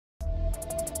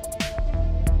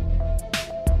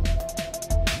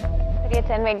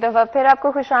10 में एक दफा फिर आपको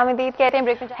खुशामदीद कहते हैं।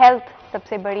 ब्रेक में हेल्थ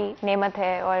सबसे बड़ी नेमत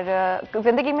है और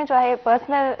जिंदगी में चाहे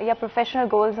पर्सनल या प्रोफेशनल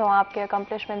गोल्स हो, आपके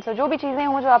अकम्पलिशमेंट्स हो, जो भी चीजें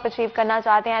हों जो आप अचीव करना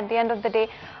चाहते हैं, at the end of the day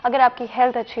अगर आपकी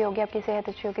हेल्थ अच्छी होगी, आपकी सेहत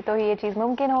अच्छी होगी तो ही ये चीज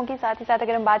मुमकिन होगी। साथ ही साथ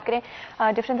अगर हम बात करें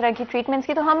डिफरेंट तरह की ट्रीटमेंट्स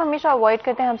की, तो हम हमेशा अवॉइड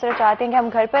करते हैं। हम सिर्फ चाहते हैं कि हम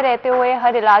घर पर रहते हुए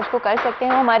हर इलाज को कर सकते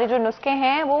हैं। हमारे जो नुस्खे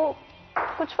हैं वो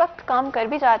कुछ वक्त काम कर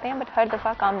भी जाते हैं बट हर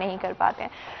दफा काम नहीं कर पाते हैं।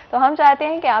 तो हम चाहते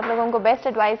हैं कि आप लोगों को बेस्ट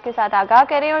एडवाइस के साथ आगाह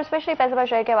करें और स्पेशली फैसलाबाद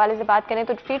शहर के हवाले से बात करें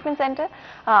तो ट्रीटमेंट सेंटर,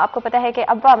 आपको पता है कि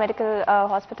अब्बा मेडिकल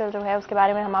हॉस्पिटल जो है उसके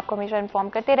बारे में हम आपको हमेशा इन्फॉर्म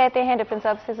करते रहते हैं। डिफरेंट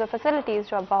सर्विसेज और फैसिलिटीज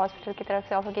जो अब्बा हॉस्पिटल की तरफ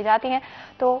से ऑफर की जाती हैं।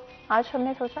 तो आज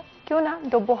हमने सोचा क्यों ना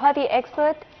दो बहुत ही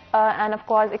expert end of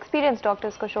course experience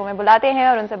doctors को शो में बुलाते हैं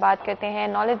और उनसे बात करते हैं।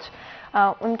 नॉलेज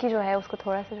उनकी जो है उसको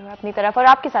थोड़ा सा जो है अपनी तरफ और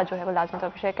आपके साथ जो है वो लाजमी तौर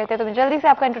पर शेयर करते हैं। तो मैं जल्दी से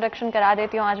आपका इंट्रोडक्शन करा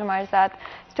देती हूँ। आज हमारे साथ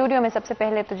स्टूडियो में सबसे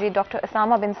पहले तो जी डॉक्टर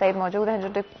उसामा बिन सईद मौजूद हैं जो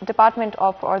department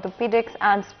of orthopaedics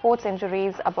and sports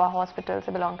injuries अब्बा हॉस्पिटल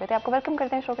से बिलोंग करते हैं। आपको वेलकम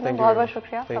करते हैं शो के लिए, बहुत बहुत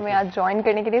शुक्रिया हमें आज ज्वाइन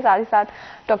करने के लिए। साथ ही साथ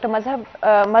डॉक्टर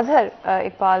मजहर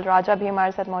इकबाल राजा भी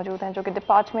हमारे साथ मौजूद हैं जो कि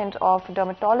department of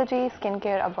dermatology skin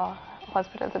care अब्बा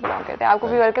हॉस्पिटल से बिलोंग करते हैं। आपको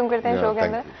भी वेलकम करते हैं शो के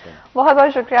अंदर। बहुत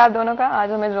बहुत शुक्रिया आप दोनों का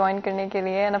आज हमें ज्वाइन करने के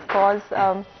लिए। एंड ऑफ कोर्स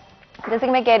जैसे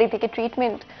कि मैं कह रही थी कि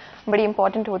ट्रीटमेंट बड़ी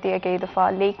इंपॉर्टेंट होती है कई दफ़ा,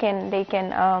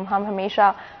 लेकिन हम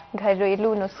हमेशा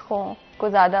घरेलू नुस्खों को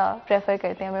ज़्यादा प्रेफर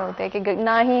करते हैं। हमें होता है कि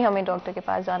ना ही हमें डॉक्टर के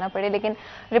पास जाना पड़े। लेकिन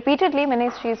रिपीटेडली मैंने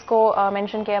इस चीज़ को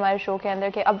मेंशन किया हमारे शो के अंदर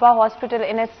कि अब्बा हॉस्पिटल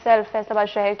इन इटसेल्फ फैसलाबाद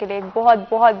शहर के लिए एक बहुत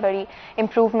बहुत बड़ी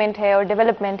इंप्रूवमेंट है और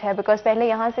डेवलपमेंट है। बिकॉज पहले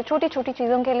यहाँ से छोटी छोटी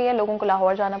चीज़ों के लिए लोगों को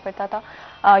लाहौर जाना पड़ता था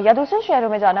या दूसरे शहरों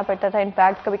में जाना पड़ता था,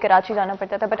 इनफैक्ट कभी कराची जाना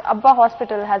पड़ता था। बट अब्बा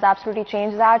hospital has absolutely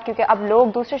change that, क्योंकि अब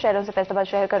लोग दूसरे शहरों से फैसलाबाद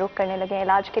शहर का रुख करने लगे हैं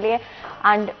इलाज के लिए।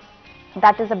 And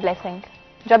that is a blessing.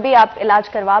 जब भी आप इलाज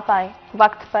करवा पाए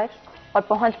वक्त पर और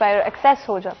पहुंच पाए और एक्सेस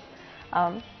हो जब,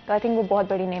 तो आई थिंक वो बहुत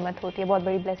बड़ी नेमत होती है, बहुत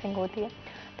बड़ी ब्लेसिंग होती है।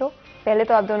 तो पहले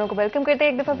तो आप दोनों को वेलकम करते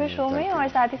हैं एक दफ़ा फिर शो में। और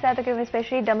साथ ही साथ अगर मैं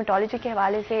स्पेशली डर्मेटोलॉजी के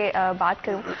हवाले से बात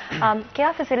करूं,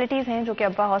 क्या फैसिलिटीज़ हैं जो कि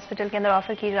अब्बा हॉस्पिटल के अंदर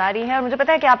ऑफर की जा रही हैं? और मुझे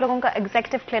पता है कि आप लोगों का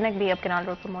एग्जीक्यूटिव क्लिनिक भी अब केनाल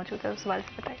रोड पर मौजूद है, उस हवाले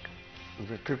से बताएगा।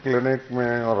 एग्जीक्यूटिव क्लिनिक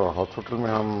में और हॉस्पिटल में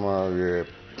हम ये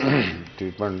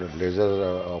ट्रीटमेंट लेज़र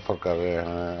ऑफर कर रहे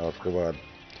हैं और उसके बाद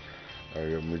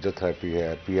ये मेजोथेरेपी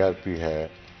है, पीआरपी है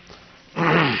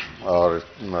और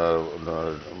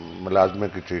मुलाजमे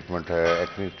की ट्रीटमेंट है,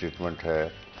 एक्ने ट्रीटमेंट है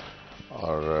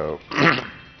और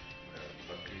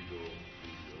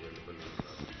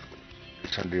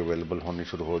रिसेंटली अवेलेबल होनी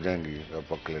शुरू हो जाएंगी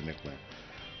अब्बा क्लिनिक में।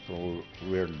 तो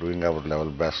we are doing our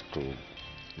level best to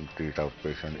treat our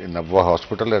patient in अब्बा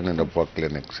हॉस्पिटल एंड इन अब्बा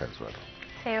क्लिनिक्स एज वेल।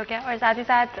 सही हो गया। और साथ ही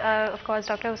साथ ऑफ कोर्स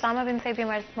डॉक्टर उसामा बिन सईद भी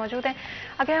हमारे साथ मौजूद हैं।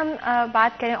 अगर हम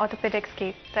बात करें ऑर्थोपेडिक्स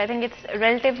की, तो आई थिंक इट्स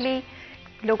रिलेटिवली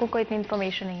लोगों को इतनी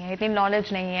इन्फॉर्मेशन नहीं है, इतनी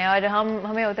नॉलेज नहीं है और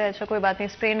हमें होता है अच्छा कोई बात नहीं,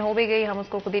 स्प्रेन हो भी गई हम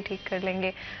उसको खुद ही ठीक कर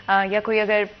लेंगे, या कोई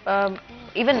अगर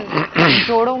इवन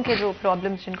जोड़ों के जो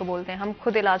प्रॉब्लम्स जिनको बोलते हैं हम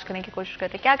खुद इलाज करने की कोशिश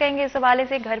करते हैं। क्या कहेंगे इस हवाले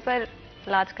से, घर पर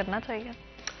इलाज करना चाहिए?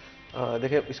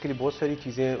 देखिए, इसके लिए बहुत सारी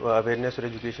चीज़ें अवेयरनेस और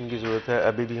एजुकेशन की ज़रूरत है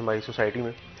अभी भी हमारी सोसाइटी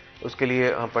में। उसके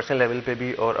लिए हम पर्सनल लेवल पे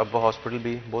भी और अब्बा हॉस्पिटल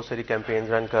भी बहुत सारी कैंपेन्स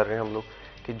रन कर रहे हैं हम लोग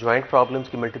कि जॉइंट प्रॉब्लम्स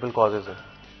की मल्टीपल कॉजेज़ हैं।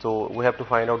 तो we have to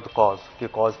find out the cause कि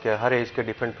कॉज क्या है। हर एज के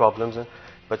डिफरेंट प्रॉब्लम्स हैं,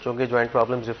 बच्चों के जॉइंट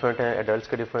प्रॉब्लम्स डिफरेंट हैं, एडल्ट्स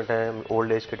के डिफरेंट हैं,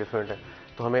 ओल्ड एज के डिफरेंट हैं।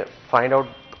 तो हमें फाइंड आउट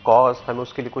कॉज, हमें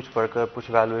उसके लिए कुछ वर्कअप, कुछ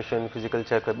वैल्यूएशन, फिजिकल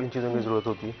चेकअप, इन चीज़ों की ज़रूरत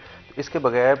होती है। तो इसके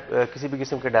बगैर किसी भी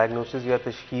किस्म के डायग्नोसिस या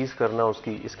तशखीस करना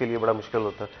उसकी, इसके लिए बड़ा मुश्किल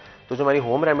होता है। तो जो हमारी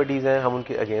होम रेमेडीज़ हैं हम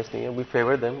उनके अगेंस्ट नहीं है, वी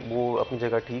फेवर देम, वो अपनी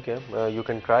जगह ठीक है, you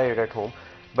can try it at home.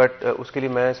 But उसके लिए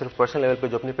मैं सिर्फ पर्सनल लेवल पे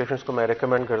जो अपने पेशेंट्स को मैं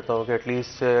रिकमेंड करता हूँ कि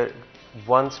at least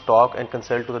once talk and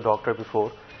consult to the doctor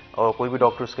before. और कोई भी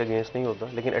डॉक्टर उसके अगेंस्ट नहीं होता,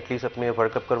 लेकिन एटलीस्ट अपने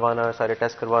वर्कअप करवाना, सारे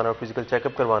टेस्ट करवाना और फिजिकल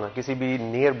चेकअप करवाना, किसी भी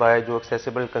नियर बाय जो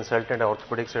एक्सेसिबल कंसल्टेंट है,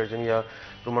 ऑर्थोपेडिक सर्जन या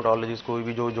रूमेटोलॉजिस्ट, कोई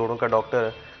भी जो जोड़ों का डॉक्टर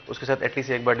है, उसके साथ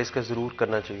एटलीस्ट एक बार डिस्कस ज़रूर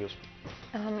करना चाहिए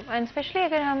उसमें। एंड स्पेशली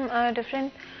अगर हम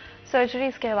डिफरेंट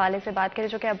सर्जरीज के हवाले से बात करें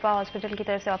जो कि अब्बा हॉस्पिटल की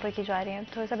तरफ से ऑफर की जा रही हैं,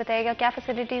 थोड़ा सा बताइएगा क्या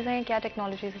फैसिलिटीज़ हैं, क्या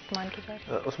टेक्नोलॉजीज इस्तेमाल की जा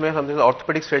रही हैं? उसमें हम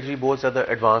ऑर्थोपेडिक सर्जरी बहुत ज़्यादा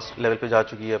एडवांस लेवल पे जा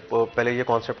चुकी है। पहले ये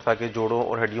कॉन्सेप्ट था कि जोड़ों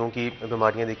और हड्डियों की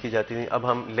बीमारियां देखी जाती थी, अब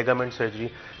हम लिगामेंट सर्जरी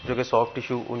जो कि सॉफ्ट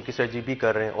टिश्यू उनकी सर्जरी भी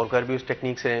कर रहे हैं और कर भी उस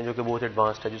टेक्निक से हैं जो कि बहुत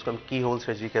एडवांस्ड है, जिसको हम की होल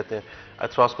सर्जरी कहते हैं।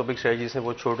 अर्थ्रोस्कोपिक सर्जरी से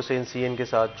वो छोटे से इंसिजन के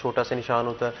साथ छोटा सा निशान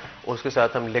होता है और उसके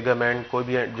साथ हम लिगामेंट, कोई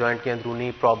भी जॉइंट की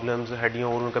अंदरूनी प्रॉब्लम्स,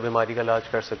 हड्डियों और उनका बीमारी का इलाज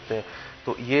कर सकते हैं।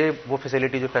 तो ये वो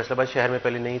फैसिलिटी जो फैसलाबाद शहर में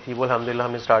पहले नहीं थी, वो अल्हम्दुलिल्लाह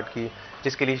हमने स्टार्ट की,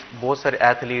 जिसके लिए बहुत सारे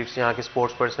एथलीट्स, यहाँ के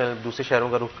स्पोर्ट्स पर्सन दूसरे शहरों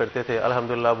का रुख करते थे।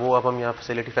 अल्हम्दुलिल्लाह वो अब हम यहाँ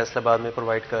फैसिलिटी फैसलाबाद में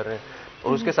प्रोवाइड कर रहे हैं।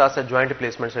 और उसके साथ साथ जॉइंट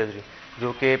रिप्लेसमेंट सर्जरी,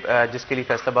 जो कि जिसके लिए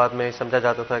फैसलाबाद में समझा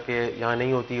जाता था कि यहाँ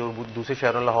नहीं होती और दूसरे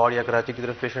शहरों लाहौर या कराची की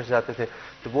तरफ पेशेंट्स जाते थे,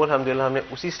 तो वो अल्हम्दुलिल्लाह हमने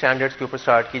उसी स्टैंडर्ड्स के ऊपर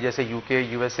स्टार्ट की जैसे यूके,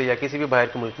 यूएसए या किसी भी बाहर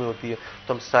के मुल्क में होती है।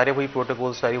 तो हम सारे वही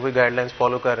प्रोटोकॉल, सारी वही गाइडलाइंस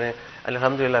फॉलो कर रहे हैं।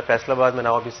 अल्हम्दुलिल्लाह फैसलाबाद में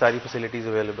नाउ अभी सारी facilities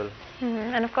available.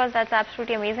 End of course that's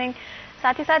absolutely amazing.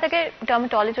 साथ ही साथ अगर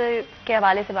डर्मेटोलॉजी के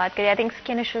हवाले से बात करें, आई थिंक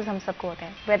स्किन इश्यूज हम सबको होते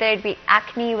हैं, whether it be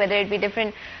acne, whether it be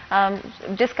different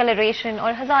discolouration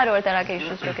और हज़ारों और तरह के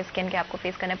इश्यूज जो कि स्किन के आपको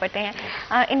फेस करने पड़ते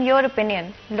हैं। इन योर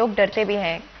ओपिनियन लोग डरते भी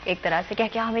हैं एक तरह से,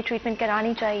 क्या हमें ट्रीटमेंट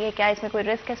करानी चाहिए, क्या इसमें कोई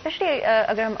रिस्क है, स्पेशली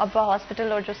अगर हम अब्बा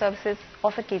हॉस्पिटल और जो सर्विसेज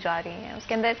ऑफर की जा रही हैं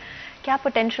उसके अंदर क्या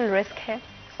पोटेंशियल रिस्क है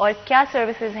और क्या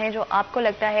सर्विसेज हैं जो आपको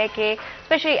लगता है कि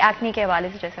स्पेशली एक्नी के हवाले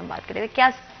से जैसे हम बात करें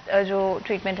क्या जो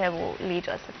ट्रीटमेंट है वो ली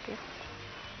जा सकती है?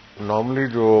 नॉर्मली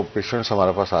जो पेशेंट्स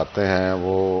हमारे पास आते हैं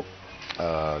वो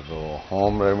जो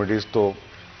होम रेमेडीज तो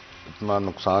इतना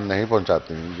नुकसान नहीं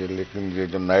पहुंचाती हैं, लेकिन ये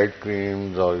जो नाइट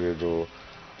क्रीम्स और ये जो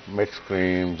मिक्स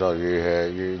क्रीम्स और ये है,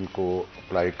 ये इनको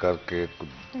अप्लाई करके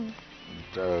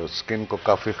स्किन को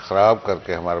काफ़ी ख़राब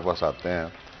करके हमारे पास आते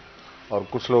हैं। और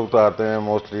कुछ लोग तो आते हैं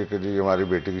मोस्टली कि जी हमारी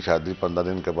बेटी की शादी 15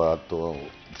 दिन के बाद, तो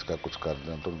इसका कुछ कर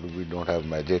दें, तो वी डोंट हैव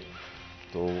मैजिक।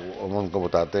 तो हम उनको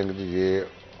बताते हैं कि जी ये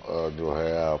जो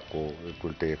है आपको it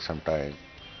will take some time.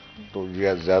 तो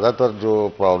ये ज़्यादातर जो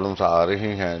प्रॉब्लम्स आ रही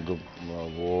हैं जो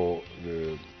वो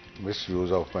मिस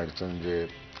यूज़ ऑफ मेडिसिन, ये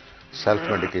सेल्फ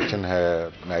मेडिकेशन है,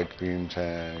 नाइट क्रीम्स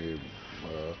हैं, ये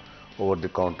over the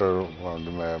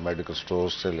counter medical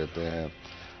stores से लेते हैं,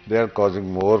 they are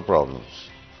causing more problems.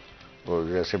 तो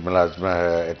जैसे मिलाजमा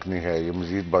है, एक्नी है, ये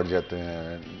मज़ीद बढ़ जाते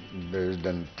हैं।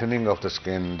 Then thinning of the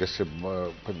skin, जैसे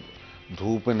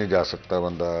धूप में नहीं जा सकता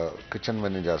बंदा, किचन में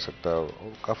नहीं जा सकता,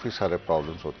 काफ़ी सारे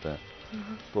प्रॉब्लम्स होते हैं।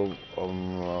 तो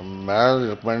मैं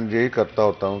रिकमेंड यही करता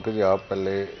होता हूँ कि आप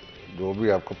पहले जो भी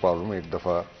आपको प्रॉब्लम है एक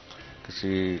दफ़ा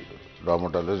किसी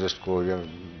डर्मेटोलॉजिस्ट को या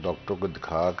डॉक्टर को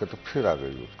दिखा के तो फिर आगे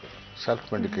यूज़ करें।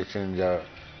 सेल्फ मेडिकेशन या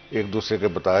एक दूसरे के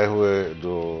बताए हुए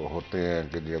जो होते हैं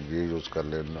कि जब ये यूज़ कर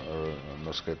ले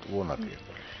नुस्खे, तो वो ना किए।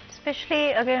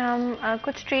 स्पेशली अगर हम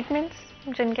कुछ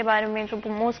ट्रीटमेंट्स जिनके बारे में जो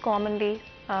मोस्ट कॉमनली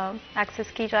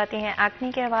एक्सेस की जाती हैं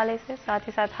एक्नी के हवाले से, साथ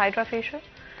ही साथ hydra facial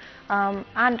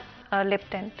and lip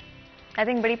tint, I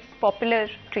think बड़ी पॉपुलर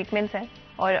ट्रीटमेंट्स हैं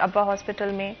और अब्बा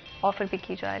हॉस्पिटल में ऑफर भी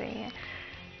की जा रही हैं।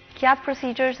 क्या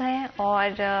प्रोसीजर्स हैं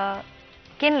और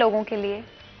किन लोगों के लिए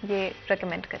ये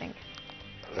रिकमेंड करेंगे?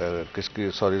 किसकी,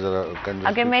 सॉरी जरा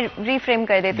अगर मैं रीफ्रेम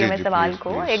कर देती हूँ मैं सवाल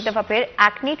को एक दफा फिर,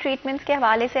 एक्नी ट्रीटमेंट्स के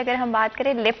हवाले से अगर हम बात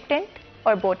करें, लिप टिंट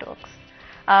और बोटॉक्स,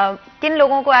 किन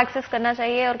लोगों को एक्सेस करना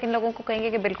चाहिए और किन लोगों को कहेंगे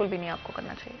कि बिल्कुल भी नहीं आपको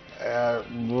करना चाहिए?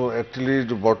 वो एक्चुअली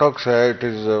जो बोटॉक्स है it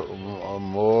is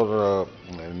more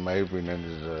in my opinion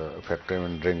is effective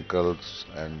in wrinkles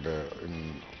and in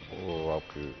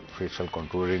आपकी facial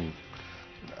contouring,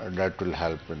 that will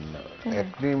help in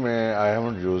acne में। I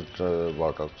haven't used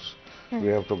Botox, we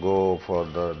have to go for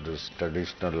this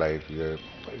traditional, like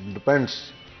it depends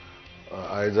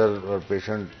either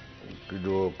patient की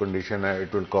जो condition है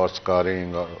it will cause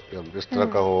scarring और इस तरह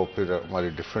का हो, फिर हमारी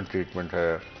डिफरेंट ट्रीटमेंट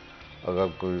है। अगर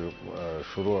कोई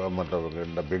शुरू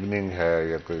मतलब बिगनिंग है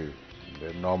या कोई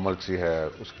नॉर्मल सी है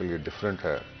उसके लिए डिफरेंट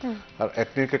है। और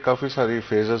एक्ने के काफ़ी सारी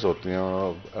फेजेस होती हैं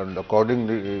and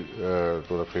accordingly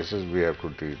to the phases we have to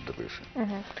treat the patient.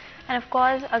 End of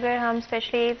course अगर हम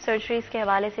स्पेशली सर्जरीज के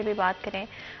हवाले से भी बात करें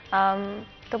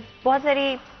तो बहुत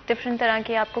सारी डिफरेंट तरह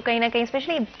की आपको कहीं ना कहीं,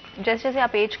 स्पेशली जैसे जैसे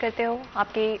आप एज करते हो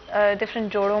आपकी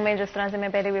डिफरेंट जोड़ों में, जिस तरह से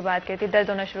मैं पहले भी बात करती, दर्द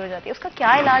होना शुरू हो जाती है, उसका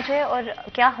क्या इलाज है और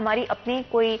क्या हमारी अपनी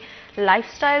कोई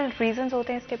लाइफस्टाइल रीजंस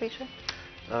होते हैं इसके पीछे?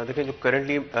 देखिए जो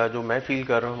करंटली जो मैं फील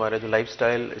कर रहा हूँ, हमारा जो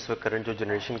लाइफस्टाइल इस वक्त करंट जो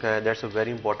जनरेशन का है, that's a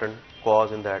very important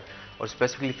cause in that. और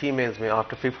स्पेसिफिकली फीमेल्स में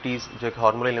आफ्टर 50s जो एक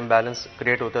हार्मोनल इम्बैलेंस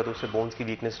क्रिएट होता है तो उससे बोन्स की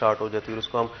वीकनेस स्टार्ट हो जाती है, और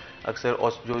उसको हम अक्सर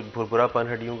जो भुरभुरापन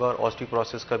हड्डियों का और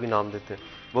ऑस्टियोपोरोसिस का भी नाम देते हैं,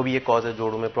 वो भी एक कॉज है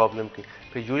जोड़ों में प्रॉब्लम की।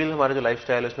 फिर यूजुअली हमारा जो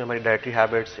लाइफस्टाइल है उसमें हमारी dietary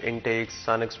habits, intakes,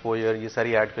 sun exposure, ये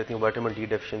सारी ऐड करती हैं विटामिन डी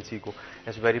डेफिशिएंसी को।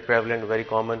 It's very prevalent, very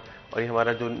common. और ये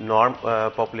हमारा जो नॉर्म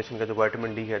पॉपुलेशन का जो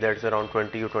विटामिन डी है दैट इज अराउंड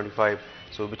 20 और 25,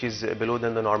 सो which is below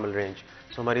then the normal range.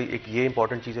 सो हमारी एक ये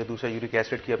इंपॉर्टेंट चीज़ है। दूसरा यूरिक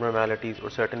एसिड की अबनॉर्मैलिटीज़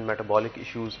और सर्टेन मेटाबॉलिक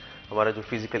इश्यूज़, हमारा जो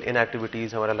फिजिकल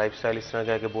इनएक्टिविटीज़, हमारा लाइफस्टाइल इस तरह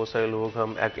का है कि बहुत सारे लोग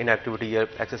हम इनएक्टिविटी या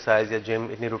एक्सरसाइज या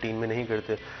जिम इतनी रूटीन में नहीं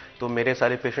करते। तो मेरे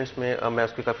सारे पेशेंट्स में मैं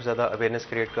उसकी काफ़ी ज़्यादा अवेयरनेस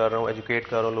क्रिएट कर रहा हूँ, एजुकेट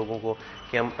कर रहा हूँ लोगों को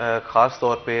कि हम ख़ास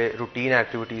तौर पे रूटीन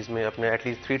एक्टिविटीज़ में अपने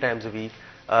at least 3 times a week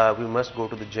we must go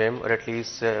to the gym और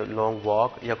एटलीस्ट लॉन्ग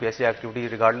वॉक या कोई ऐसी activity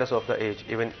regardless of the age,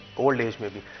 even old age में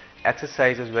भी।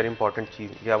 एक्सरसाइज इज़ वेरी इंपॉर्टेंट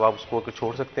चीज़, या आप उसको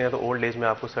छोड़ सकते हैं तो ओल्ड एज में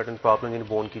आपको सर्टन प्रॉब्लम इन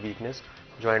बोन की वीकनेस,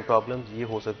 जॉइंट प्रॉब्लम्स ये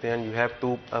हो सकते हैं, and you have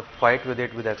to fight with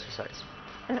it with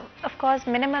exercise. Of course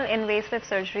minimal invasive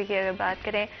surgery की अगर बात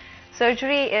करें,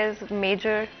 surgery is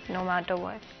major no matter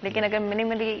what, लेकिन अगर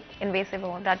मिनिमली इन्वेसिव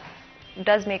हो that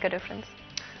does make a difference.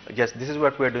 Yes, this is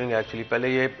what we are doing actually. पहले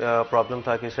ये problem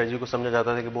था कि सर्जरी को समझा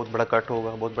जाता था कि बहुत बड़ा कट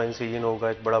होगा, बहुत बड़ा इंसिजन होगा,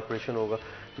 एक बड़ा ऑपरेशन होगा।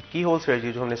 तो की होल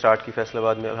सर्जरी जो हमने स्टार्ट की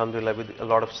फैसलाबाद में अल्हम्दुलिल्लाह with a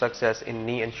lot of success in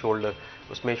knee and shoulder.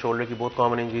 उसमें शोल्डर की बहुत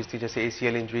कॉमन इंजरीज थी, जैसे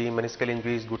ACL इंजरी, मेनिस्कल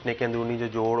इंजरीज, घुटने के अंदरूनी जो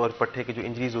जोड़ और पट्टे की जो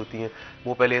इंजरीज होती हैं,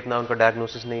 वो पहले इतना उनका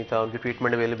डायग्नोसिस नहीं था, उनकी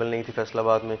ट्रीटमेंट अवेलेबल नहीं थी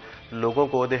फैसलाबाद में। लोगों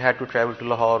को they had to travel to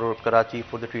Lahore और Karachi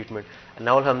for the treatment.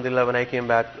 Now अल्हम्दुलिल्लाह when I came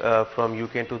back from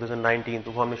UK इन 2019,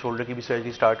 तो हमने शोल्डर की भी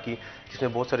सर्जरी स्टार्ट की,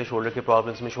 जिसमें बहुत सारे शोल्डर के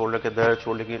प्रॉब्लम्स में शोल्डर के दर्द,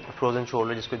 शोल्डर की फ्रोजन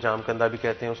शोल्डर जिसको जाम कंधा भी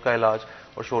कहते हैं, उसका इलाज,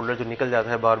 और शोल्डर जो निकल जाता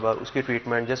है बार बार उसकी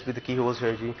ट्रीटमेंट जस्ट विद की होल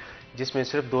सर्जरी, जिसमें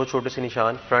सिर्फ 2 छोटे से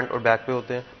निशान फ्रंट और बैक पे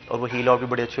होते हैं, और वो हील आउट भी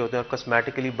बड़े अच्छे होते हैं, और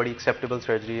कॉस्मेटिकली बड़ी एक्सेप्टेबल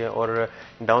सर्जरी है। और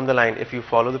down the line if you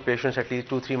follow the patients at least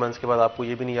 2-3 months के बाद आपको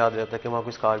ये भी नहीं याद रहता कि वहाँ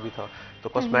कोई स्कार भी था। तो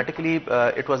cosmetically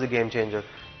it was a game changer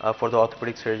for the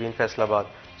orthopaedic surgery in Faisalabad.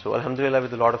 सो अल्हम्दुलिल्लाह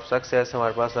विद लॉट ऑफ सक्सेस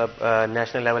हमारे पास अब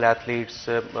national level athletes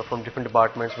from different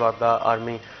departments, वापदा,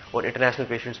 army और इंटरनेशनल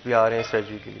पेशेंट्स भी आ रहे हैं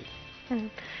सर्जरी के लिए।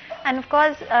 End of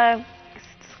course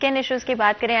skin issues की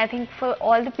बात करें, I think for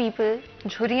all the people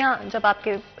झुर्रियाँ जब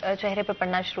आपके चेहरे पर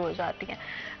पड़ना शुरू हो जाती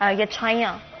हैं या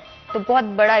छाइयाँ, तो बहुत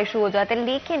बड़ा इशू हो जाता है।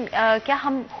 लेकिन क्या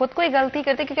हम खुद को ही गलती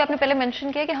करते हैं, क्योंकि आपने पहले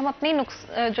मेंशन किया कि हम अपनी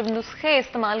जब नुस्खे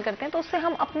इस्तेमाल करते हैं तो उससे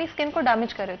हम अपनी स्किन को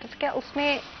डैमेज कर रहे होते हैं, तो क्या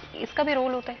उसमें इसका भी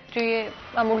रोल होता है जो ये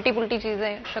हम उल्टी पुल्टी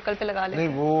चीजें शक्ल पे लगा लेते हैं?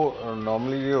 नहीं, वो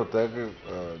नॉर्मली ये होता है कि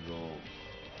जो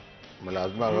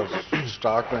मुलाजमा अगर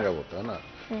स्टार्ट में जब होता है ना,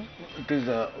 इट इज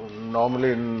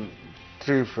नॉर्मली इन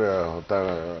 3 होता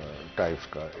है टाइप्स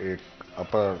का। एक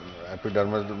अपर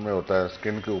एपिडर्मिस में होता है,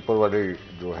 स्किन के ऊपर वाली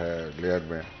जो है लेयर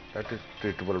में, that is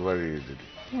treatable very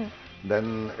easily.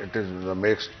 Then it is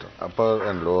mixed upper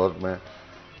and lower में,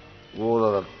 वो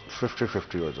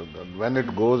 50-50 हो जाता है। When it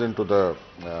goes into the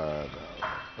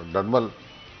dermal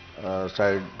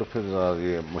side तो फिर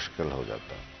ये मुश्किल हो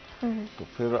जाता है। तो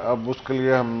फिर अब उसके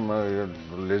लिए हम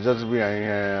लेजर्स भी आई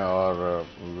हैं और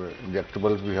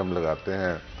इंजेक्टेबल्स भी हम लगाते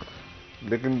हैं,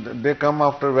 लेकिन दे कम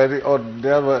आफ्टर वेरी, और they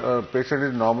are patient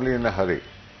is normally in a Hari,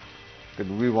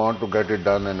 we want to get it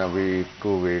done in a week,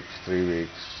 2 weeks, 3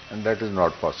 weeks, and that is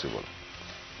not possible.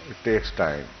 It takes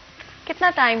time. कितना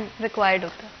time required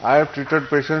होता है? I have treated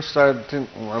patients, I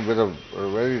think, with a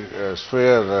very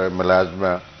severe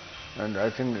melasma, and I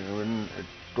think it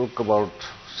took about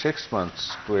 6 months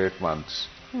to 8 months,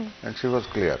 and she was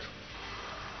clear.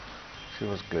 She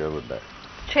was clear with that.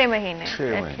 6 महीने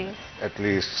 6 महीने at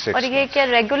least 6 और ये क्या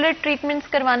regular treatments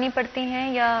करवानी पड़ती हैं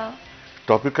या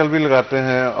topical भी लगाते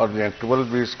हैं और इंजेक्टेबल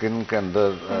भी स्किन के अंदर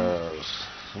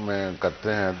में करते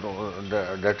हैं, तो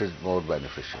दैट इज मोर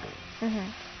बेनिफिशियल।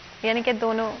 यानी कि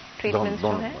दोनों ट्रीटमेंट्स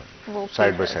जो हैं वो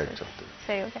साइड बाय साइड चलते हैं।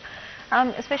 सही हो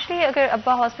गया। स्पेशली अगर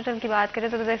अब्बा हॉस्पिटल की बात करें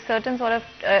तो there is certain sort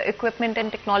of equipment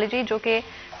and technology जो कि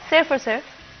सिर्फ और सिर्फ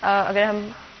अगर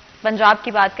हम पंजाब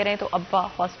की बात करें तो अब्बा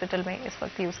हॉस्पिटल में इस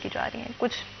वक्त यूज की जा रही हैं।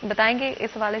 कुछ बताएंगे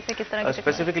इस हवाले से, किस तरह की?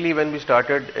 Specifically when we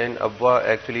started in अब्बा,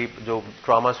 एक्चुअली जो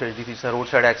ट्रॉमा सर्जरी थी, रोड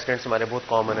साइड एक्सीडेंट्स हमारे बहुत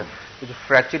कॉमन है, तो जो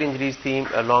फ्रैक्चर इंजरीज थी,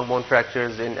 long bone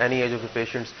fractures in any as of the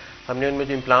patients, हमने उनमें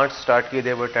जो इम्प्लांट्स स्टार्ट किए,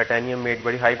 दे वर टाइटेनियम मेड,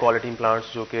 बड़ी हाई क्वालिटी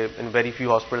इम्प्लांट्स, जो कि in very few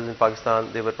hospitals in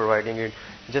Pakistan they were providing it,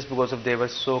 just because of they were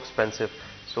so expensive.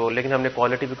 सो लेकिन हमने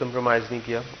quality भी कंप्रोमाइज़ नहीं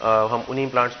किया, हम उन्हीं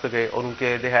इम्प्लांट्स पे गए और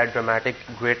उनके they had dramatic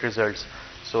great results.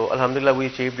 सो अल्हम्दुलिल्लाह वी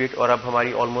अचीव्ड इट, और अब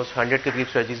हमारी ऑलमोस्ट 100 के करीब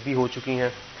सर्जरीज भी हो चुकी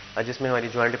हैं, जिसमें हमारी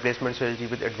joint replacement surgery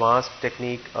with advance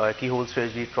technique, की होल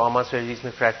सर्जरी, ट्रॉमा सर्जरीज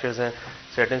में फ्रैक्चर्स हैं,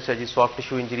 certain surgery, soft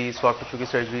tissue injuries, soft tissue की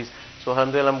सर्जरीज। सो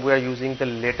अल्हम्दुलिल्लाह we are using the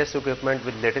latest equipment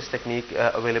with latest technique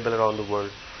available around the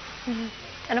world.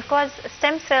 End of course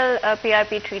stem cell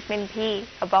PRP treatment भी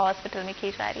अब्बा hospital में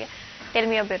की जा रही है। Tell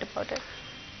me a bit about it.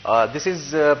 This is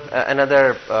another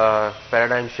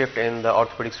paradigm shift in the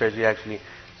orthopedic surgery actually.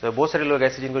 So बहुत सारे लोग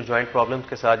ऐसे जिनको जॉइंट प्रॉब्लम्स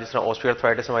के साथ, जिस तरह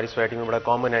ऑस्टियोआर्थराइटिस हमारी सोसाइटी में बड़ा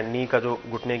कॉमन है, नी का जो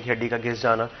घुटने की हड्डी का घिस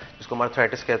जाना जिसको हम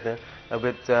आर्थराइटिस कहते हैं,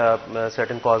 with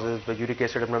certain causes, with uric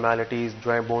acid एब्नॉर्मैलिटीज,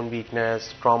 joint bone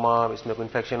weakness, trauma, इसमें कोई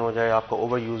इन्फेक्शन हो जाए, आपका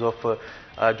over use of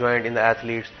joint in the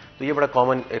athletes, तो ये बड़ा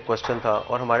कॉमन एक क्वेश्चन था।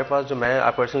 और हमारे पास जो मैं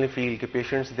आई पर्सनली फील कि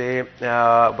patients they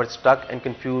were stuck and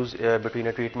confuse between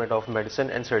a treatment of medicine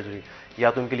and surgery. या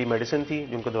तो उनके लिए मेडिसिन थी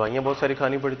जिनको दवाइयाँ बहुत सारी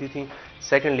खानी पड़ती थी,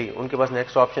 सेकेंडली उनके पास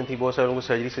नेक्स्ट ऑप्शन थी, बहुत सारे उनको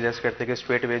सर्जरी सजेस्ट करते कि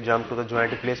straight away jump to the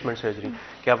joint replacement surgery,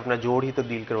 कि आप अपना जोड़ ही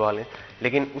तब्दील करवा लें।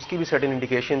 लेकिन उसकी भी सर्टेन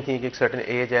इंडिकेशन थी कि एक सर्टेन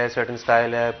एज है, सर्टेन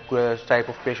स्टाइल है, टाइप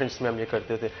ऑफ पेशेंट्स में हम ये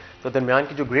करते थे। तो दरमियान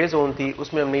की जो ग्रे जोन थी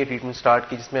उसमें हमने ये ट्रीटमेंट स्टार्ट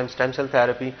की, जिसमें हम स्टेम सेल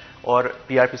थेरेपी और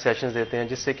PRP सेशंस देते हैं,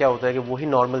 जिससे क्या होता है कि वही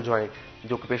नॉर्मल जॉइंट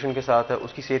जो पेशेंट के साथ है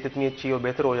उसकी सेहत इतनी अच्छी और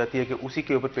बेहतर हो जाती है कि उसी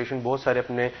के ऊपर पेशेंट बहुत सारे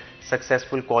अपने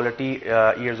successful quality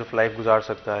years of life गुजार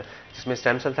सकता है, जिसमें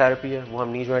स्टेम सेल थेरेपी है, वो हम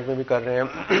नी जॉइंट में भी कर रहे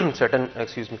हैं certain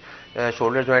excuse me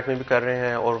shoulder joint में भी कर रहे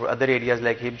हैं, और other areas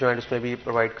like hip joint उसमें भी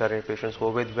प्रोवाइड कर रहे हैं पेशेंट्स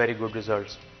को with very good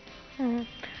results.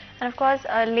 End of course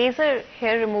laser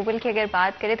hair removal की अगर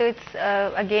बात करें तो it's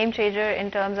a game changer in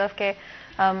terms of के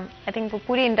आई थिंक वो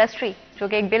पूरी इंडस्ट्री जो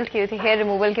कि एक बिल्ड की हुई थी हेयर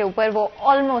रिमूवल के ऊपर वो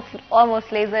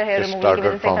ऑलमोस्ट लेजर हेयर रिमूवल की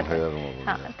वजह से खत्म।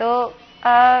 हाँ, तो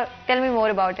tell me more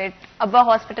about it. अब्बा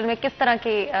हॉस्पिटल में किस तरह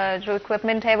की जो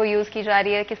इक्विपमेंट है वो यूज की जा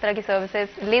रही है, किस तरह की सर्विसेज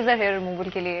लेजर हेयर रिमूवल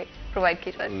के लिए प्रोवाइड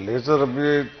की जा रही है? लेजर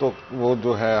अभी तो वो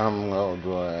जो है हम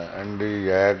जो है एनडी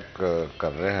यैग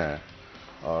कर रहे हैं,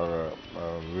 और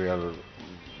we are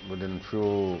within few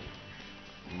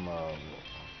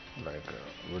like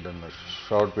within a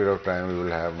short period of time we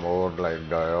will have more like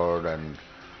diode and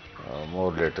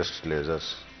more latest lasers.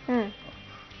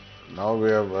 Now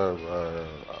we have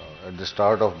at the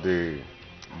start of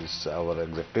this our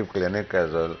executive clinic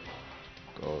as well,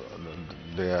 so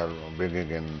they are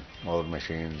bringing in more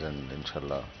machines and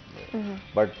inshallah.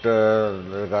 But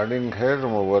regarding hair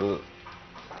removal,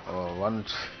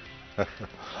 once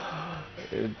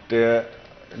it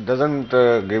doesn't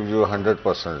give you 100%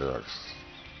 results.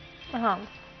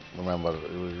 Remember,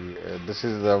 this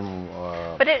is the.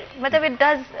 But it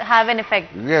does have an effect.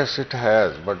 Yes, it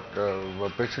has, but a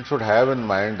patient should have in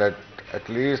mind that at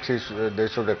least they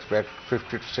should expect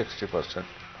 50 to 60%.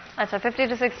 अच्छा, 50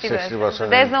 to 60%. 60%.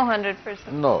 There is no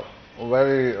 100%. No,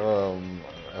 very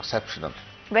exceptional.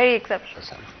 Very exceptional.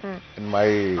 In my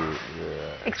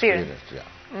experience,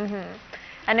 yeah.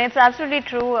 And it's absolutely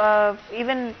true.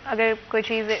 Even अगर कोई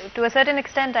चीज़ to a certain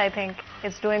extent I think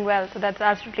it's doing well, so that's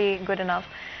absolutely good enough.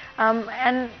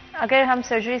 And अगर हम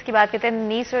surgeries की बात करते हैं,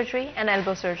 knee surgery and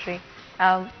elbow surgery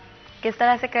किस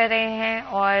तरह से कर रहे हैं,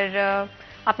 और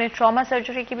आपने trauma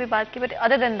surgery की भी बात की, but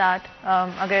other than that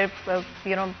अगर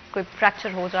कोई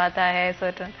fracture हो जाता है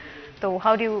certain, तो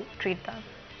how do you treat that?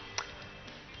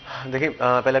 देखिए,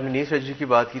 पहले आपने नी सर्जरी की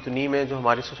बात की, तो नी में जो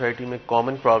हमारी सोसाइटी में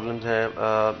कॉमन प्रॉब्लम्स हैं,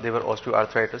 देवर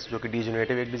ऑस्टियोआर्थराइटिस जो कि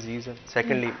डिजेनरेटिव एक डिजीज़ है।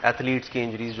 सेकेंडली एथलीट्स की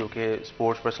इंजरीज जो कि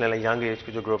स्पोर्ट्स पर्सनल यंग एज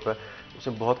की जो ग्रुप है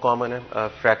उसमें बहुत कॉमन है।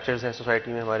 फ्रैक्चर्स हैं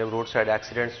सोसाइटी में, हमारे रोड साइड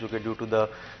एक्सीडेंट्स जो कि due to the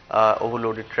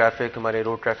overloaded traffic, हमारे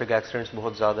रोड ट्रैफिक एक्सीडेंट्स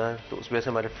बहुत ज़्यादा हैं, तो उस वजह से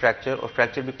हमारे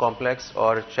फ्रैक्चर भी कॉम्प्लेक्स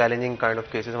और चैलेंजिंग काइंड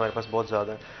ऑफ केसेस हमारे पास बहुत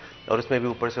ज़्यादा हैं, और उसमें भी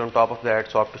ऊपर से on top of that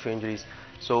soft tissue injuries.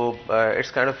 So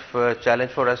it's kind of a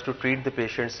challenge for us to treat the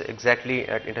patients exactly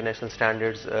at international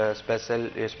standards,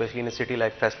 especially in a city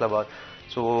like Faisalabad.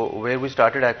 So where we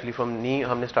started actually from knee,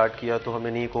 हमने start किया तो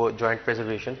हमने knee को joint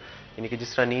preservation, यानी कि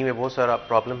जिस तरह नी में बहुत सारा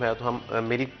प्रॉब्लम है, तो हम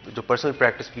मेरी जो पर्सनल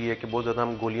प्रैक्टिस भी है कि बहुत ज़्यादा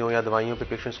हम गोलियों या दवाइयों पे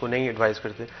पेशेंट्स को नहीं एडवाइस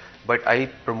करते, but I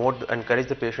promote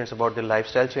encourage the patients about the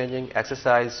lifestyle changing,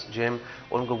 exercise, gym,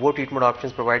 और उनको वो ट्रीटमेंट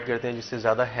ऑप्शंस प्रोवाइड करते हैं जिससे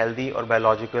ज़्यादा हेल्दी और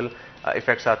बायोलॉजिकल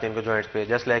इफेक्ट्स आते हैं उनके जॉइंट्स पे।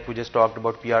 Just like we just talked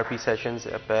about PRP sessions,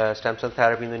 stem cell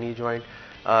therapy in the knee joint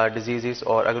disease,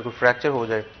 और अगर कोई फ्रैक्चर हो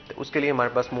जाए तो उसके लिए हमारे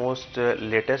पास मोस्ट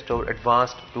लेटेस्ट और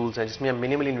एडवांस्ड टूल्स हैं जिसमें हम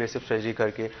मिनिमल इन्वेसिव सर्जरी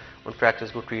करके उन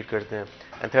फ्रैक्चर्स को ट्रीट करते हैं।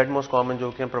 एंड थर्ड मोस्ट कॉमन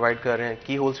जो कि हम प्रोवाइड कर रहे हैं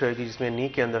की होल सर्जरी, जिसमें नी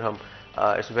के अंदर हम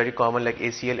it's very common like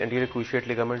ACL anterior cruciate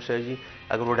ligament surgery.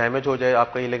 अगर वो डैमेज हो जाए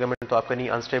आपका ये लिगामेंट तो आपका नी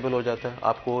अनस्टेबल हो जाता है,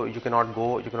 आपको you can not go,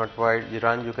 you can not provide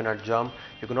run, you can not jump,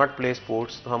 you can not play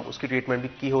sports, तो हम उसकी ट्रीटमेंट भी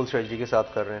की होल सर्जरी के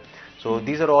साथ कर रहे हैं। So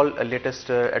these are all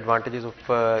latest advantages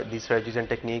of these surgeries and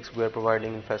techniques we are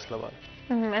providing in Faisalabad.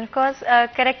 And of course,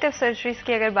 corrective surgeries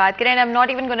की अगर बात करें, and I'm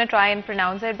not even going to try and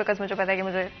pronounce it because मुझे पता है कि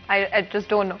I just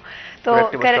don't know. तो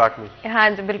हाँ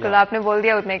जी बिल्कुल, आपने बोल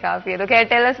दिया उतने काफी है। तो क्या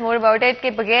tell us more about it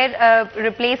कि बगैर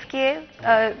replace किए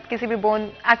किसी भी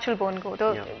actual bone को,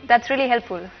 तो that's really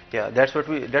helpful. Yeah,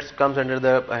 that comes under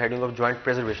the heading of joint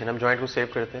preservation. हम joint को सेव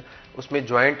करते हैं, उसमें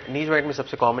नी जॉइंट में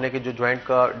सबसे कॉमन है कि जो जॉइंट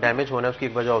का डैमेज होना है उसकी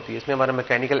एक वजह होती है, इसमें हमारा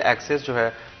मैकेनिकल एक्सेस जो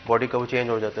है बॉडी का वो चेंज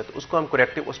हो जाता है, तो उसको हम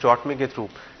करेक्टिव ओस्टेओटमी के थ्रू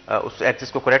उस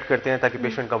एक्सेस को करेक्ट करते हैं ताकि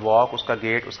पेशेंट का वॉक, उसका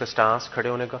गेट, उसका स्टांस, खड़े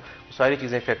होने का, वो सारी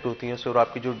चीज़ें इफेक्ट होती हैं उससे, और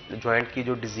आपकी जो जॉइंट की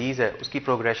जो डिजीज़ है उसकी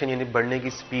प्रोग्रेशन यानी बढ़ने की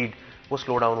स्पीड वो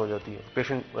स्लो डाउन हो जाती है,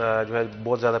 पेशेंट जो है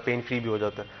बहुत ज़्यादा पेन फ्री भी हो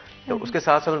जाता है। तो उसके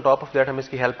साथ साथ ऑन टॉप ऑफ दैट हम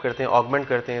इसकी हेल्प करते हैं, ऑगमेंट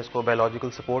करते हैं इसको बायोलॉजिकल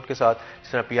सपोर्ट के साथ,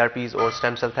 जिस तरह PRPs और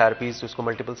स्टेम सेल थेरेपीज, उसको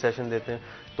मल्टीपल सेशन देते हैं,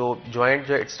 तो जॉइंट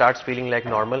जो it starts feeling like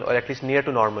normal और at least near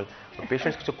to normal.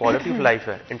 Patients की जो क्वालिटी ऑफ लाइफ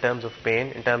है in terms of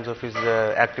pen, in terms of his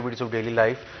activities of daily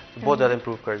life, बहुत ज़्यादा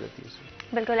इंप्रूव कर देती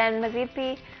है। बिल्कुल, एंड मजीद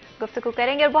भी गुफ्तगू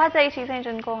करेंगे और बहुत सारी चीज़ें हैं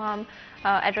जिनको हम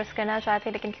एड्रेस करना चाहते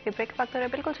हैं, लेकिन क्योंकि ब्रेक वक्त हो रहा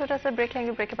है, बिल्कुल छोटा सा ब्रेक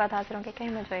लेंगे, ब्रेक के बाद हाजिर होंगे, कहीं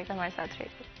मत जाइएगा, हमारे साथ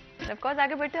रहिए। ऑफ कोर्स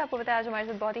आगे बढ़ते हैं, आपको बताया आज हमारे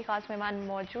साथ बहुत ही खास मेहमान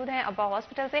मौजूद हैं अब्बा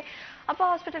हॉस्पिटल से। अब्बा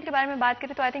हॉस्पिटल के बारे में बात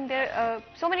करें तो I think there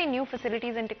so many new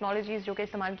facilities and technologies जो कि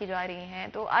इस्तेमाल की जा रही हैं,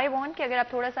 तो आई वांट कि अगर आप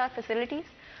थोड़ा सा फैसिलिटीज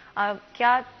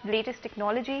क्या लेटेस्ट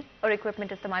टेक्नोलॉजी और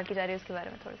इक्विपमेंट इस्तेमाल की जा रही है उसके बारे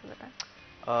में थोड़ा सा बताएं।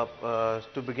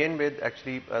 To begin with,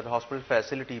 actually, the hospital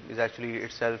facility is actually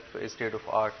itself a state of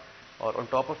art. Or on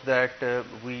top of that,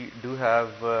 we do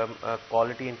have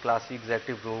quality and classy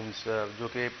executive rooms, जो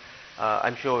कि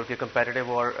I'm sure कि competitive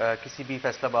और किसी भी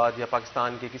फैसलाबाद या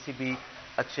पाकिस्तान के किसी भी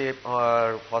अच्छे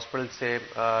हॉस्पिटल से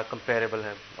comparable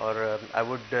हैं। और I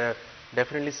would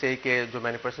definitely say कि जो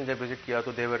मैंने personally जब visit किया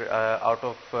तो they were out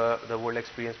of the world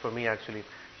experience for me actually.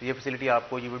 तो ये facility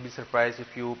आपको you would be surprised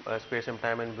if you spare some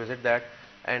time and visit that.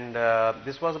 And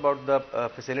this was about the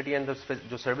facility and the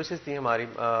जो services थी हमारी।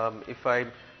 If I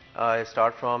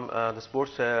start from the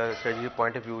sports surgery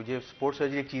point of view, ये sports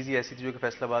surgery एक चीज़ ही ऐसी थी जो कि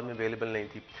फैसलाबाद में available नहीं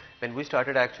थी। When we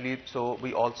started actually, so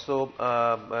we also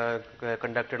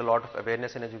conducted a lot of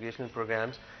awareness and educational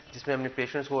programs, जिसमें हमने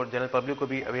patients को और general public को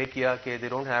भी aware किया कि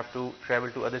they don't have to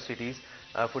travel to other cities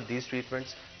for these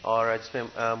treatments। और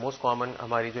जिसमें मोस्ट कॉमन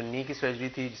हमारी जो नी की सर्जरी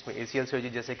थी, जिसमें ACL सर्जरी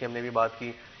जैसे कि हमने भी बात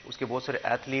की, उसके बहुत सारे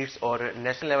एथलीट्स और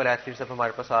नेशनल लेवल एथलीट्स अब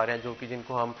हमारे पास आ रहे हैं जो कि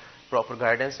जिनको हम प्रॉपर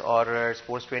गाइडेंस और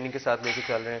स्पोर्ट्स ट्रेनिंग के साथ लेके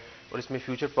चल रहे हैं। और इसमें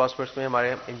फ्यूचर प्रॉस्पर्स में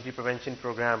हमारे इंजरी प्रिवेंशन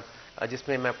प्रोग्राम,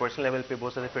 जिसमें मैं पर्सनल लेवल पे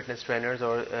बहुत सारे फिटनेस ट्रेनर्स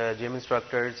और जिम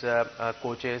इंस्ट्रक्टर्स,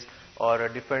 कोचेस और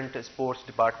डिफरेंट स्पोर्ट्स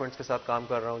डिपार्टमेंट्स के साथ काम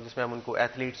कर रहा हूँ, जिसमें हम उनको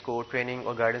एथलीट्स को ट्रेनिंग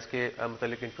और गाइडेंस के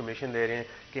मतलब इन्फॉर्मेशन दे रहे हैं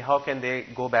कि how can they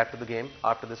go back to the game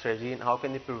after the surgery and how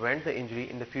can they prevent the injury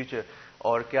in the future.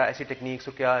 और क्या ऐसी टेक्निक्स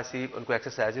और क्या ऐसी उनको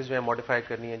एक्सरसाइजेज जो है मॉडिफाई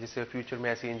करनी है जिससे फ्यूचर में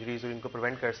ऐसी इंजरीज और इनको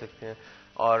प्रिवेंट कर सकते हैं।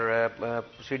 और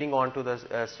proceeding on to the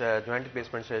joint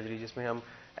replacement surgery, जिसमें हम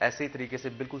ऐसे ही तरीके से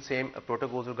बिल्कुल सेम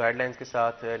प्रोटोकॉल्स और गाइडलाइंस के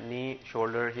साथ नी,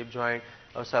 शोल्डर, हिप जॉइंट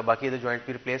और सब बाकी अदर जॉइंट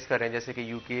भी रिप्लेस कर रहे हैं जैसे कि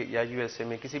यूके या यूएसए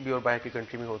में किसी भी और बाहर की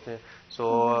कंट्री में होते हैं। So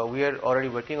we are already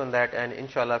working on that and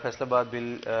इंशाल्लाह Faisalabad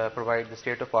will provide the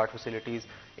state of art facilities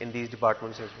in these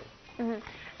departments as well.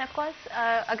 Of course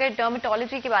अगर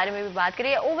डर्मेटोलॉजी के बारे में भी बात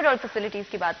करें या ओवरऑल फैसिलिटीज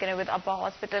की बात करें विद अब्बा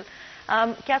हॉस्पिटल,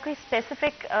 क्या कोई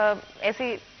स्पेसिफिक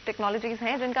ऐसी टेक्नोलॉजीज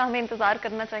हैं जिनका हमें इंतजार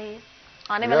करना चाहिए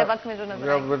आने वाले वक्त में जो नजर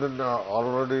आएंगे?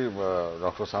 Already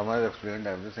Dr. Usama has explained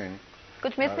everything.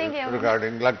 कुछ मिस नहीं किया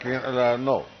regarding like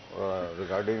no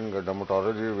regarding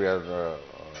dermatology, we are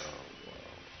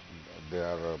they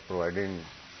are providing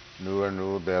new and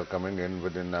new. They are coming in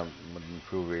within a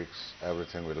few weeks.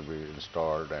 Everything will be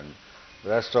installed, and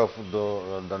rest of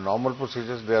the normal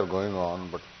procedures they are going on,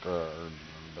 but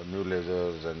the new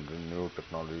lasers and the new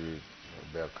technology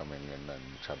they are coming in,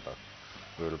 and inshallah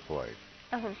we will provide.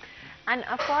 End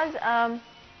of course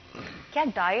क्या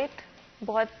diet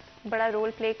बहुत बड़ा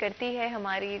role play करती है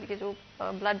हमारी ये जो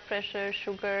blood pressure,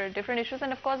 sugar, different issues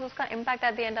end of course उसका impact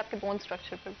at the end आपके बोन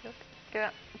स्ट्रक्चर पर भी होता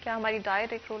है, क्या हमारी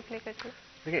डाइट एक रोल प्ले करती है?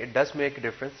 देखिए, इट डज मेक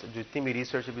डिफरेंस। जितनी भी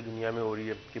रिसर्च अभी दुनिया में हो रही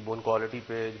है कि बोन क्वालिटी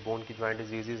पे, बोन की जॉइंट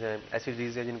डिजीजेज हैं, ऐसी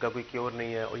डिजीज है जिनका कोई क्योर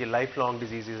नहीं है और ये लाइफ लॉन्ग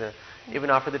डिजीजेज हैं। Even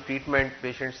after the treatment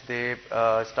patients they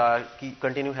start की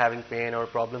कंटिन्यू हैविंग पेन और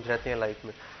प्रॉब्लम्स रहते हैं लाइफ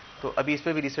में। तो अभी इस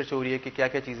पर भी रिसर्च हो रही है कि क्या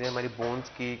क्या चीज़ें हमारी बोन्स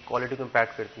की क्वालिटी को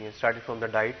इम्पैक्ट करती हैं, starting from the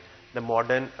diet, the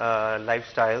modern life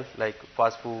style like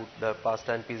fast food, the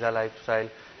pasta and pizza life style,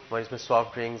 और इसमें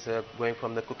soft drinks going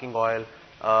from the cooking oil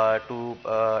to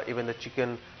even the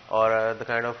chicken or the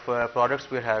kind of products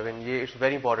we are having. It's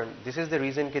very important. This is the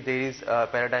reason that there is a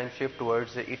paradigm shift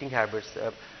towards eating habits.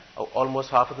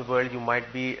 Almost half of the world you might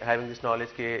be having this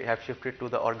knowledge that have shifted to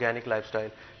the organic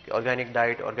lifestyle. Organic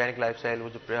diet, organic lifestyle, वो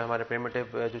जो हमारे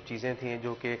primitive जो चीज़ें थी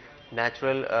जो कि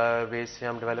natural ways से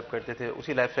हम develop करते थे,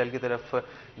 उसी lifestyle की तरफ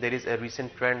there is a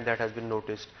recent trend that has been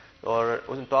noticed. और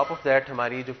on top of that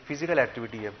हमारी जो फिजिकल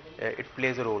एक्टिविटी है, इट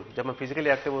प्लेज अ रोल। जब हम फिजिकली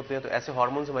एक्टिव होते हैं तो ऐसे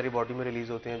हार्मोन्स हमारी बॉडी में रिलीज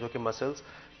होते हैं जो कि मसल्स,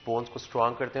 बोन्स को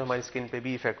स्ट्रांग करते हैं, हमारी स्किन पे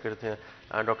भी इफेक्ट करते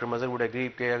हैं। डॉक्टर मजहर वुड एग्री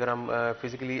कि अगर हम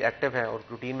फिजिकली एक्टिव हैं और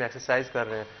रूटीन में एक्सरसाइज कर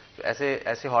रहे हैं तो ऐसे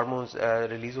ऐसे हार्मोन्स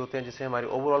रिलीज होते हैं जिससे हमारी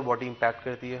ओवरऑल बॉडी इंपैक्ट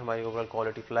करती है, हमारी overall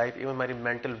quality of life, even हमारी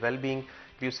मेंटल वेल बींग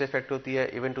भी उससे इफेक्ट होती है,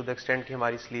 इवन टू द एक्सटेंट कि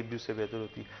हमारी स्लीप भी उससे बेहतर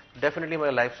होती है। डेफिनेटली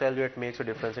हमारा लाइफ स्टाइल जो it makes a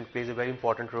difference and plays a very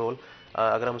important role.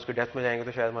 अगर हम उसके डेप्थ में जाएंगे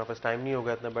तो शायद हमारे पास टाइम नहीं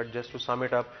होगा इतना, but just to some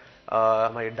it up,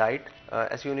 हमारी डाइट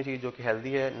ऐसी होनी चाहिए जो कि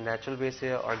हेल्दी है, नेचुरल बेस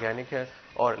है, ऑर्गेनिक है,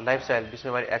 और लाइफ स्टाइल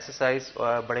जिसमें हमारी एक्सरसाइज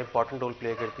बड़ा इंपॉर्टेंट रोल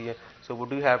प्ले करती है। So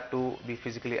would you have to be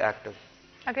physically active.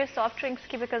 अगर सॉफ्ट ड्रिंक्स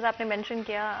की, बिकॉज आपने मेंशन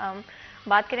किया,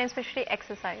 बात करें स्पेशली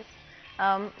एक्सरसाइज,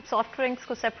 सॉफ्ट ड्रिंक्स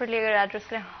को सेपरेटली अगर एड्रेस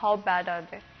करें, हाउ बैड आर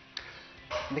दे?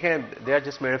 देखें, they are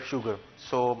just made of sugar.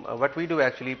 So what we do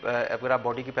actually, अगर आप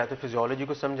बॉडी की पैथोफिजियोलॉजी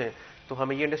को समझें तो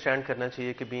हमें ये अंडरस्टैंड करना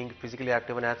चाहिए कि being physically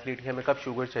active an athlete हमें कब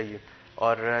शुगर चाहिए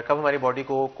और कब हमारी बॉडी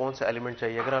को कौन सा एलिमेंट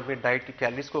चाहिए. अगर हम अपनी डाइट की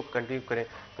कैलोरीज को कंटिन्यू करें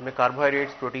तो हमें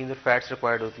कार्बोहाइड्रेट्स, प्रोटीन और फैट्स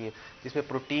रिक्वायर्ड होती हैं, जिसमें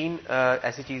प्रोटीन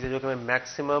ऐसी चीज़ है जो कि हमें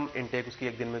मैक्सिमम इनटेक उसकी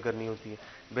एक दिन में करनी होती है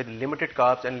with limited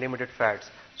carbs and limited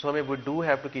fats. सो हमें we do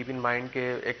have to keep in mind के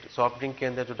एक सॉफ्ट ड्रिंक के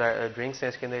अंदर जो ड्रिंक्स हैं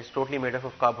इसके अंदर is totally made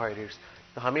of carbohydrates.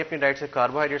 तो हमें अपनी डाइट से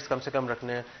कार्बोहाइड्रेट्स कम से कम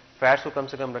रखने हैं, फैट्स को कम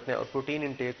से कम रखना है और प्रोटीन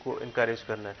इनटेक को इनकरेज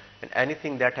करना है. And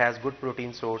anything that has good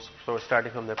protein source,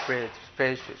 starting from the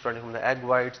fish, starting from the egg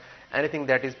whites, anything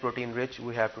that is protein rich,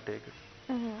 we have to take it.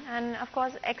 And of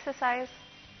course, exercise.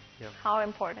 Yeah. How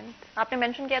important? आपने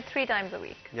mention किया 3 times a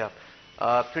week. Yeah,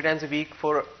 3 times a week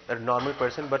for a normal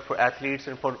person, but for athletes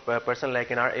and for a person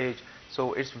like in our age, so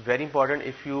it's very important.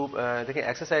 If you देखिए,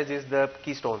 exercise is the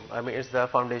keystone. I mean, it's the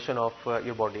foundation of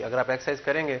your body. अगर आप exercise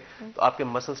करेंगे तो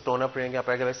आपके muscles tone up रहेंगे. आप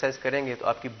अगर exercise करेंगे तो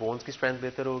आपकी bones की strength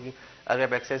बेहतर होगी. अगर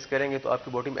आप exercise करेंगे तो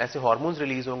आपकी body में ऐसे hormones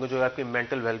release होंगे जो आपकी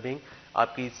mental well-being,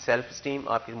 आपकी self esteem,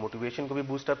 आपकी motivation को भी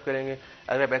boost up करेंगे.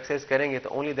 अगर आप exercise करेंगे तो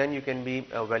only then you can be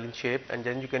well in shape and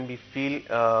then you can be feel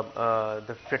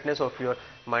the fitness of your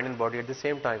mind and body at the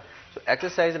same time. So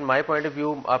exercise, in my point of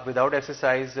view, without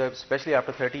exercise, especially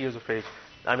after 30 years of age,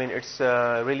 I mean, it's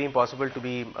really impossible to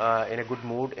be in a good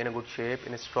mood, in a good shape,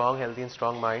 in a strong, healthy and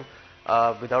strong mind.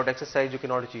 Without exercise, you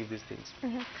cannot achieve these things.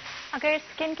 अगर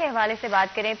skin के हवाले से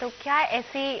बात करें तो क्या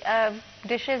ऐसी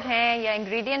dishes हैं या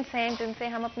इंग्रेडिएंट्स हैं जिनसे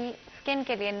हम अपनी स्किन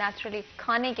के लिए नेचुरली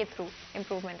खाने के थ्रू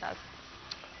इम्प्रूवमेंट ला सकते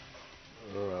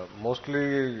हैं? मोस्टली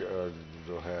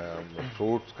जो है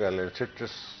फ्रूट्स का ले,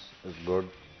 citrus is good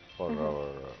for our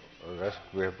rest.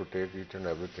 We have to take each and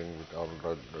everything.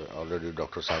 Already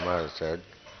Dr. Usama has said,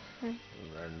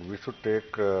 and we should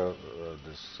take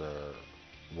this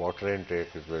water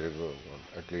intake is very good.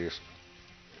 At least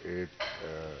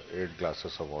 8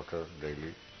 glasses of water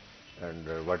daily,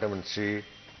 and vitamin C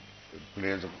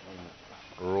plays a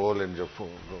role in your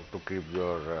food to keep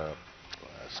your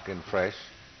skin fresh.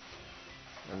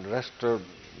 And rest,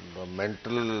 the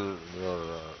mental, your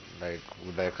like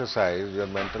with the exercise, your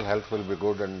mental health will be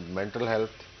good, and mental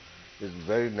health is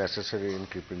very necessary in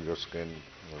keeping your skin,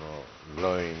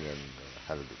 glowing and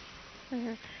healthy.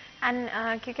 And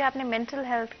क्योंकि आपने mental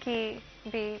health की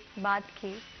भी बात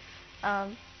की,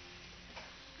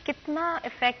 कितना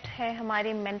effect है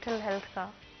हमारी mental health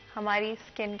का हमारी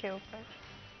स्किन के ऊपर?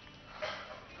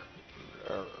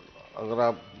 अगर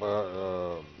आप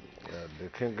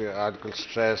देखेंगे आजकल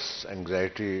stress,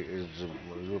 anxiety is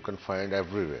you can find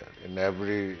everywhere in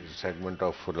every segment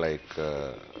of like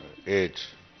as,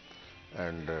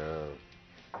 and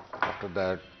after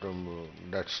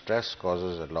that stress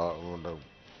causes a lot,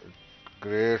 it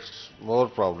creates more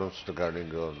problems regarding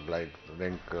your like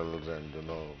wrinkles, and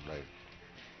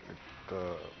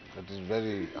it is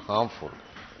very harmful,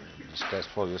 stress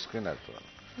for your skin as well,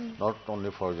 not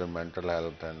only for your mental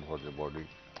health and for your body,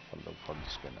 for the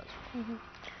skin as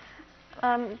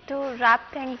well. To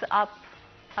wrap things up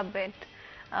a bit,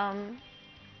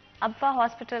 अब्बा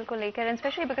hospital को लेकर, and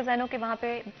specially because I know कि वहाँ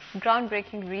पे ground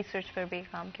breaking research पर भी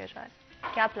काम किया जा रहा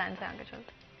है, क्या प्लान है आगे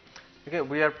चलते? देखिए,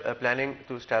 we are planning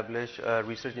to establish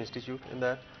research institute in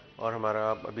that, और हमारा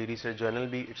अभी रिसर्च जर्नल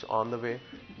भी इट्स ऑन द वे,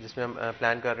 जिसमें हम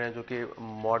प्लान कर रहे हैं जो कि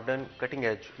modern cutting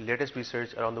edge latest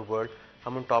research around the world.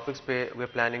 हम उन टॉपिक्स पे we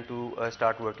are planning to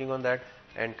start working on that.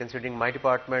 And considering my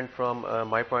department from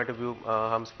my point of view,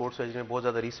 हम स्पोर्ट्स सर्जरी में बहुत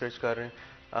ज़्यादा रिसर्च कर रहे हैं,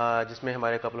 जिसमें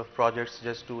हमारे couple of projects,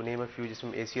 just to name a few,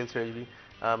 जिसमें ACL सर्जरी,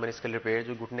 मेनिस्कल रिपेयर,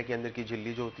 जो घुटने के अंदर की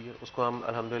झिल्ली जो होती है उसको हम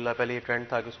अल्हम्दुलिल्लाह, पहले ये ट्रेंड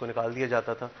था कि उसको निकाल दिया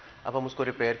जाता था, अब हम उसको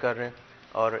रिपेयर कर रहे हैं.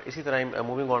 और इसी तरह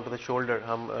moving on to the shoulder,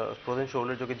 हम फ्रोजन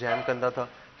शोल्डर जो कि जैम कंधा था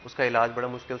उसका इलाज बड़ा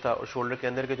मुश्किल था, और शोल्डर के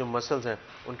अंदर के जो मसल्स हैं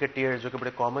उनके टीयर्स जो कि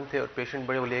बड़े कॉमन थे, और पेशेंट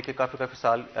बड़े वो लेके काफ़ी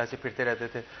साल ऐसे फिरते रहते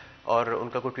थे और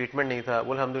उनका कोई ट्रीटमेंट नहीं था.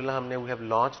 वो अल्हम्दुलिल्लाह हमने we have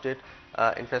launched it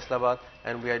in Faisalabad,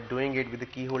 and we are doing it with the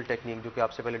key whole technique, जो कि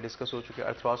आपसे पहले डिस्कस हो चुके हैं.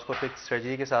 अर्थ्रोस्कोपिक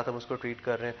सर्जरी के साथ हम उसको ट्रीट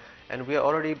कर रहे हैं, and we are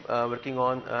already working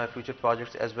on future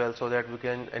projects as well, so that we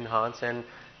can enhance and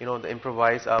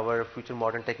improvise our future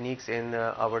modern techniques in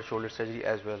our shoulder surgery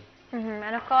as well.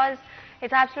 And of course,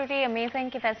 it's absolutely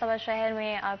amazing कि फैसलाबाद शहर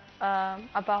में आप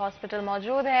अब्बा hospital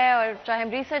मौजूद है, और चाहे हम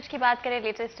रिसर्च की बात करें,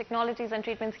 लेटेस्ट टेक्नोलॉजीज एंड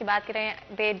ट्रीटमेंट्स की बात करें,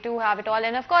 they do have it all.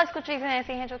 End of course कुछ चीज़ें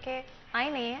ऐसी हैं जो कि आई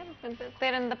नहीं है,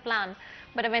 there in the plan,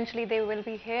 but eventually they will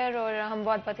be here, और हम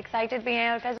बहुत एक्साइटेड भी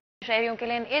हैं. और शहरियों के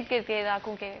लिए, इर्द गिर्द के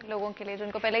इलाकों के लोगों के लिए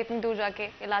जिनको पहले इतनी दूर जाके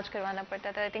इलाज करवाना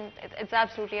पड़ता था, I think it's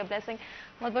absolutely a blessing.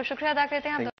 बहुत शुक्रिया अदा करते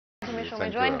हैं हम हमें शो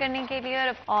में ज्वाइन करने के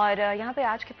लिए. और यहाँ पे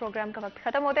आज के प्रोग्राम का वक्त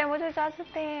खत्म होता है, मुझे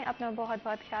इजाजत दें, अपना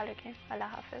बहुत ख्याल रखें. अल्लाह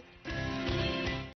हाफिज.